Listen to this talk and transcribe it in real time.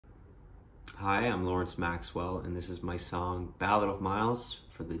Hi, I'm Lawrence Maxwell, and this is my song Ballad of Miles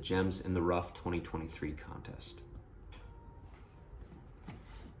for the Gems in the Rough 2023 contest.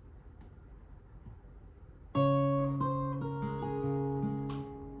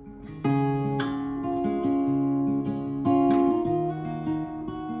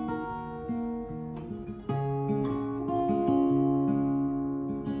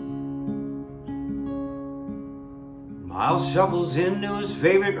 Miles shuffles into his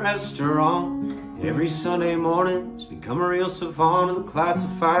favorite restaurant every Sunday morning. He's become a real savant of the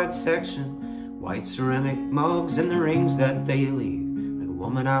classified section. White ceramic mugs and the rings that they leave, like a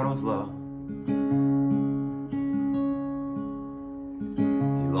woman out of love. He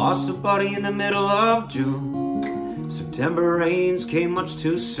lost a buddy in the middle of June. September rains came much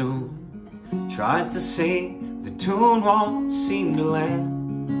too soon. Tries to sing, the tune won't seem to land.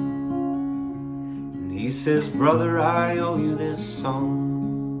 He says, brother, I owe you this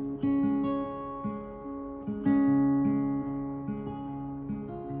song.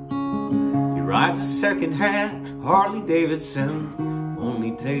 He rides a second-hand Harley Davidson,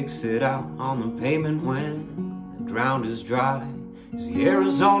 only takes it out on the pavement when the ground is dry as the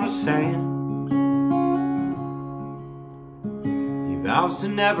Arizona sand. He vows to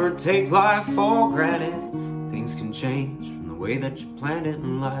never take life for granted. Things can change from the way that you planned it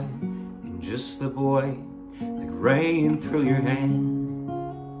in life. Just slip away like rain through your hand.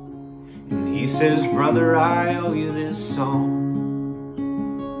 And he says, brother, I owe you this song.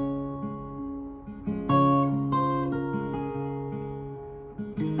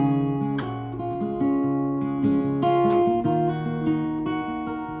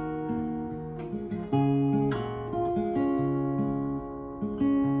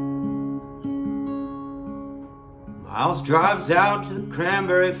 Miles drives out to the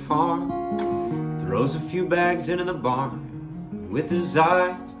cranberry farm, throws a few bags into the barn. With his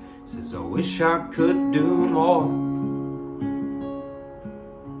eyes, says, I wish I could do more.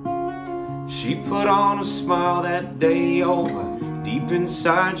 She put on a smile that day, oh, but deep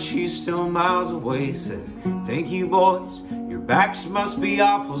inside she's still miles away. Says, thank you boys, your backs must be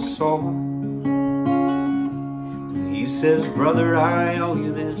awful sore. And he says, brother, I owe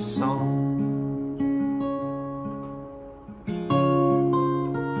you this song.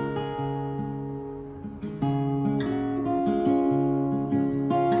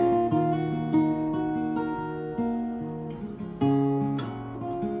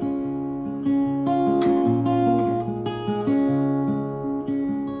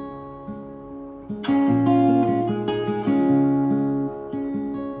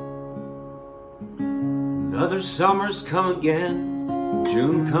 Another summer's come again.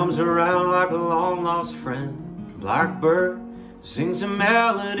 June comes around like a long-lost friend. Blackbird sings a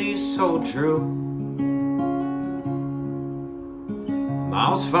melody so true.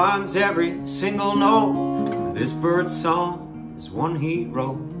 Miles finds every single note. This bird's song is one he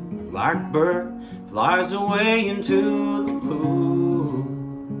wrote. Blackbird flies away into the blue.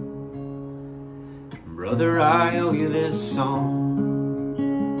 Brother, I owe you this song.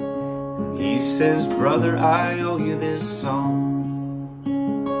 He says, brother, I owe you this song.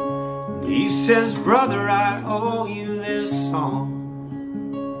 He says, brother, I owe you this song.